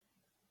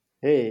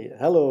Hey,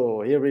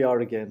 hello. Here we are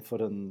again for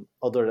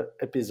another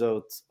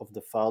episode of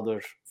the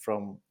father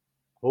from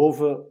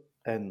Hove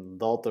and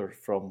daughter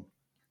from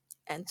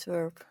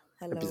Antwerp.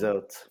 Hello.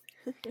 episode.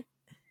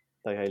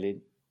 Dag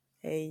Eileen.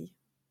 Hey.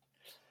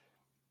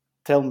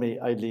 Tell me,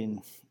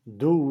 Eileen,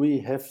 do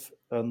we have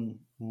a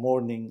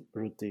morning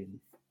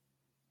routine?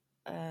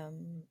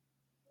 Um,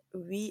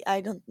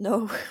 I don't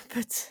know,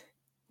 but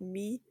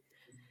me,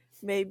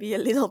 maybe a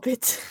little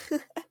bit.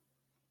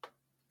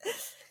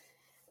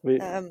 We,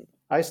 um,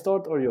 I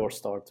start or you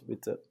start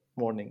with the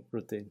morning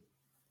routine?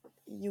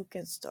 you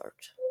can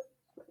start.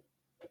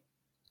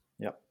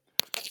 Yeah.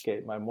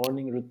 Okay, my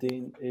morning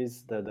routine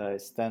is that I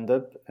stand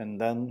up and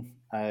then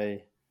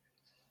I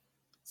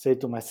say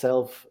to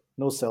myself,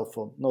 no cell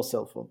phone, no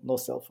cell phone, no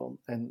cell phone.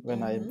 And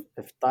when I Mm-hmm.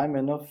 have time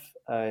enough,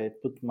 I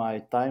put my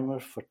timer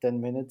for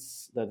 10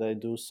 minutes that I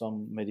do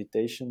some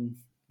meditation,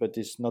 but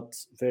it's not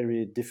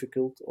very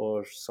difficult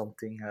or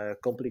something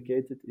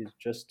complicated. It's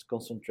just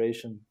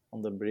concentration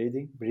on the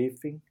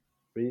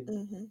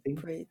Mm-hmm.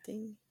 breathing,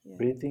 Breathing. Yeah.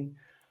 breathing.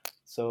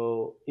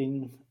 So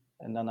in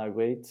and then I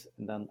wait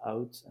and then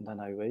out and then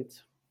I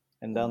wait.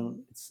 And then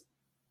Mm-hmm. it's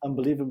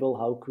unbelievable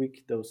how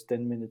quick those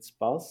 10 minutes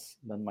pass.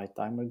 Then my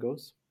timer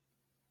goes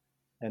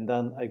and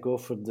then I go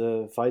for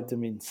the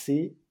vitamin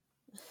C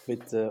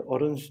with the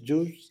orange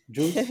juice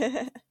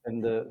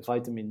and the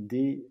vitamin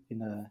D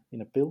in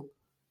a pill,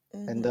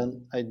 and Mm-hmm.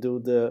 then I do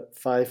the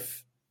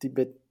five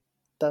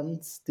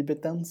Tibetans,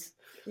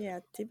 Yeah,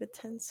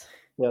 Tibetans.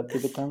 yeah,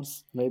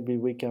 Tibetans. Maybe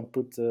we can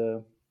put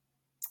a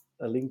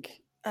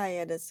link Ah,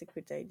 yeah, that's a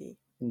good idea.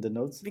 in the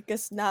notes.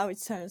 Because now it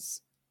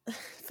sounds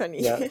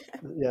funny. Yeah,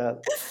 yeah,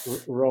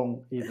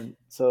 wrong even.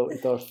 So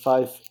it are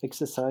five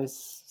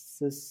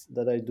exercises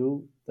that I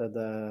do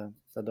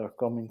that are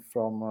coming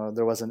from.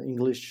 There was an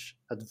English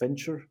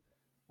adventure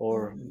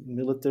or Mm-hmm.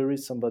 military,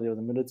 somebody of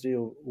the military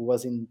who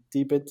was in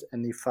Tibet,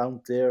 and he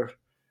found there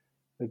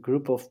a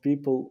group of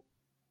people,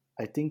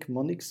 I think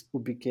monks, who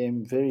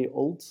became very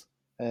old,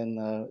 and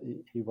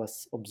he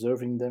was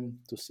observing them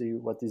to see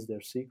what is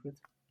their secret.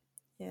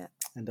 Yeah.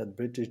 And that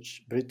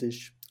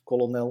British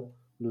colonel,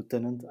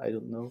 lieutenant, I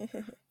don't know,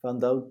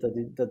 found out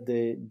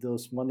that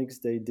those monks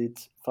they did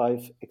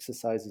five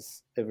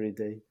exercises every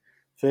day,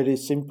 very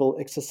simple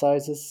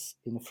exercises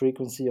in a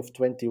frequency of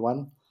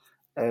 21,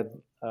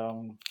 and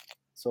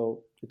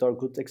so it are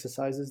good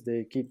exercises.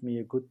 They keep me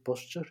a good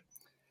posture,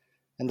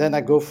 and then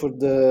I Mm-hmm. go for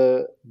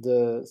the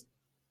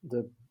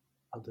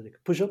how do they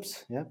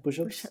push-ups, yeah,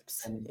 push-ups,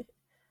 Push-ups. and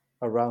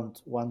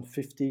around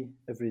 150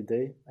 every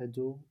day. I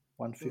do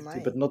 150,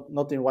 but My.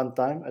 not in one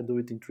time. I do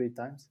it in three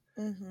times,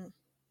 Mm-hmm.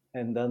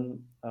 and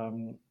then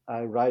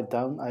I write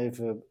down. I have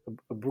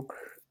a book,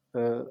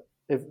 uh,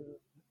 if,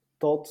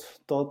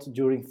 thought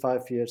during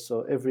 5 years.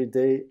 So every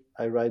day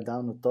I write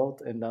down a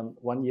thought, and then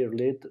 1 year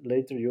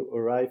later you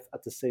arrive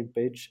at the same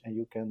page, and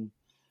you can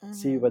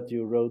see Mm-hmm. what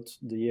you wrote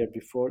the year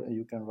before, and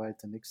you can write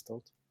the next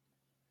thought.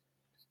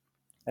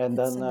 And It's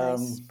then a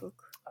nice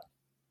book.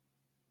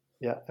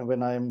 yeah, and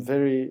when I'm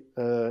very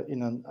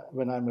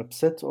when I'm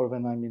upset or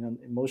when I'm in an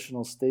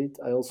emotional state,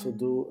 I also Mm-hmm.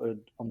 do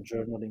on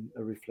journaling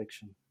a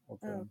reflection of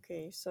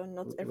Okay, so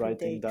not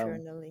everyday writing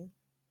down. journaling.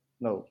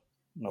 No,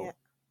 Yeah. no,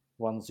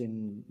 once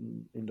in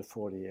the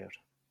 4 year.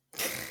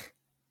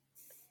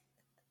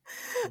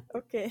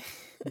 Okay.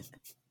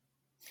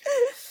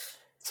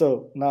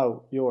 So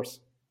now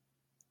yours.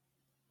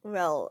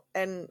 Well,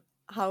 and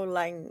how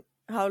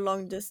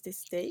long does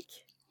this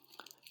take?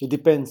 It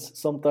depends.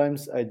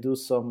 Sometimes I do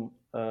some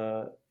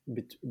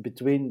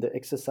between the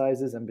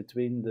exercises and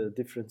between the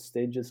different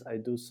stages. I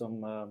do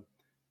some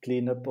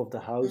cleanup of the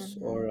house,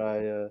 Mm-hmm. or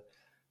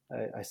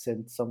I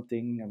send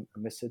something, a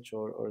message,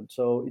 or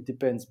so it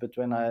depends. But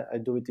when I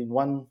do it in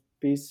one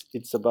piece,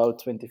 it's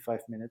about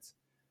 25 minutes.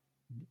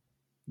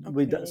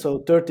 Okay. So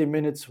 30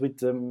 minutes with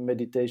the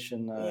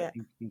meditation Yeah.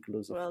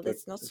 inclusive. Well, 30,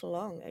 that's not so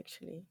long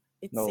actually.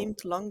 It no,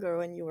 seemed longer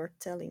when you were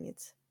telling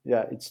it.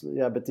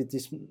 yeah, but it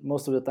is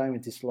most of the time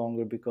it is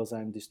longer because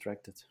I'm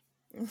distracted.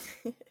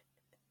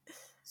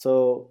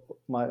 So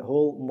my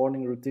whole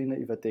morning routine,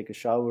 if I take a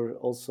shower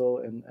also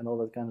and all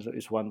that kind of stuff,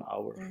 is 1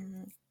 hour.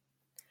 Hmm.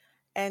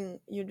 And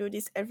you do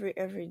this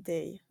every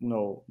day.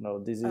 No,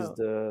 this is Oh,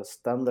 the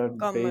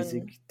standard,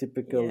 basic, common.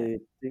 Yeah. typically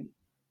thing,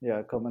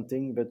 yeah, common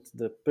thing. But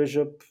the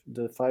push-up,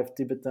 the five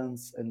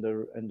Tibetans, and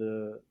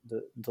the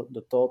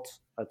thought,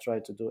 I try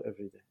to do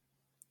every day.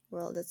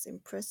 Well, that's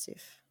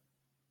impressive.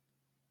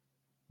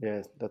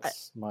 Yeah, I,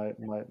 that's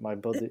my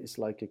body is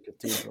like a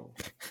cathedral.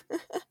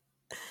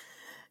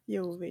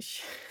 you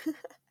wish.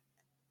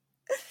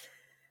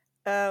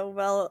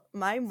 Well,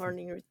 my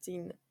morning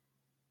routine.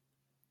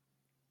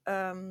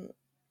 Um,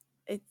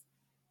 it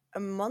a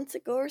month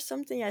ago or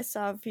something. I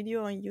saw a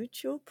video on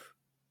YouTube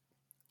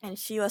and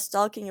she was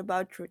talking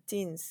about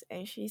routines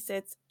and she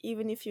said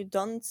even if you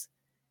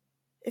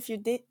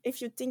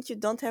think you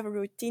don't have a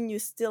routine, you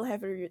still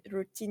have a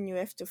routine. You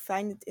have to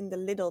find it in the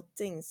little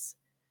things.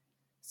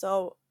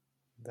 So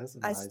That's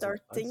a I nice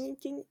start advice.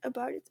 thinking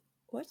about it.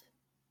 What?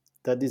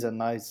 That is a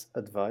nice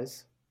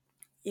advice.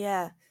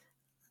 Yeah.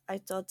 I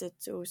thought that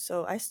too.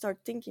 So I start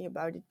thinking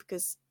about it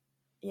because,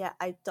 yeah,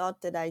 I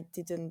thought that I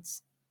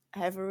didn't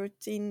have a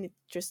routine. It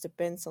just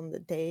depends on the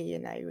day,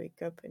 and I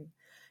wake up, and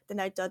then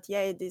I thought,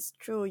 yeah, it is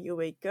true. You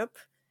wake up,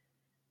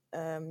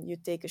 you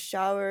take a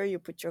shower, you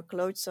put your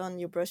clothes on,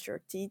 you brush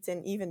your teeth,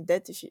 and even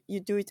that, if you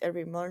do it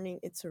every morning,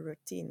 it's a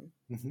routine.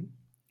 Mm-hmm.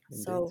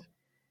 Indeed. So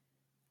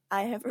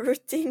I have a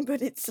routine,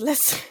 but it's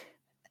less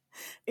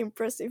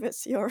impressive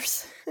as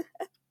yours.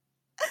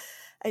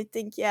 I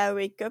think, yeah, I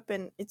wake up,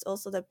 and it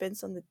also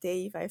depends on the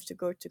day if I have to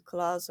go to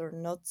class or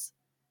not.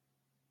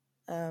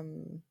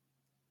 Um,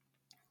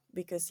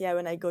 because, yeah,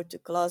 when I go to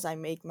class, I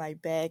make my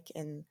bag,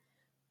 and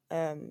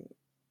um,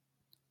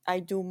 I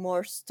do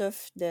more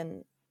stuff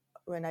than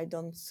when I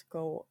don't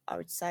go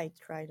outside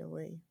right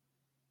away.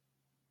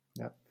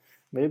 Yeah.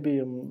 Maybe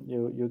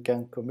you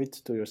can commit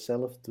to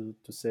yourself to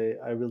say,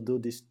 I will do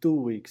this 2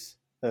 weeks,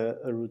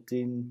 a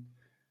routine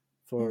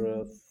for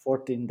Mm-hmm.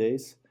 14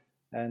 days,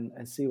 and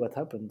see what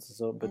happens.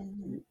 So, but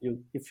Mm-hmm.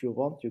 you, if you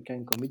want, you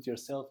can commit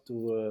yourself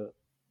to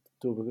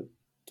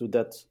to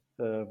that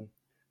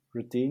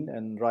routine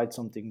and write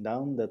something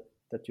down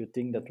that you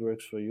think that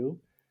works for you,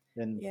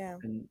 and Yeah.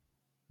 and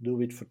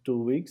do it for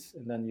 2 weeks,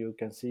 and then you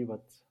can see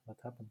what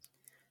happens.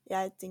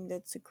 Yeah, I think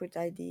that's a good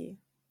idea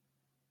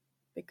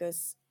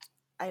because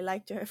I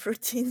like to have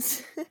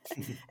routines.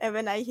 And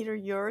when I hear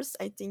yours,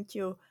 I think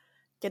you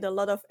get a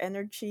lot of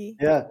energy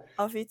Yeah,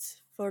 of it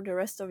for the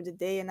rest of the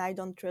day. And I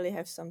don't really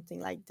have something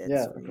like that.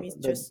 yeah. For me, it's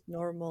That just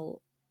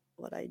normal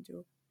what I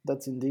do.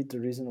 that's indeed the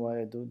reason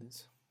why I do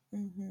this.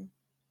 Mm-hmm.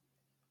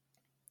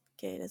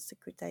 Okay, that's a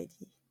good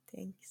idea.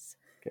 Thanks.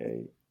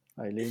 Okay,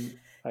 Eileen,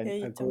 Yeah, I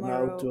you go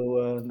now tomorrow.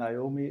 to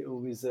Naomi,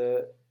 who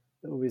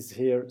is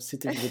here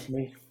sitting with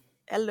me.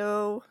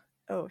 Hello.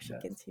 Oh, she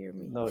Yeah. can't hear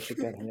me. No, she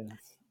can hear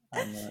us.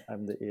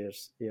 I'm the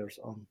ears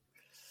on.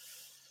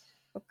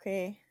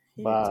 Okay,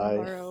 see you Bye.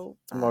 tomorrow.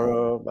 Bye.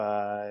 Tomorrow.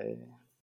 Bye.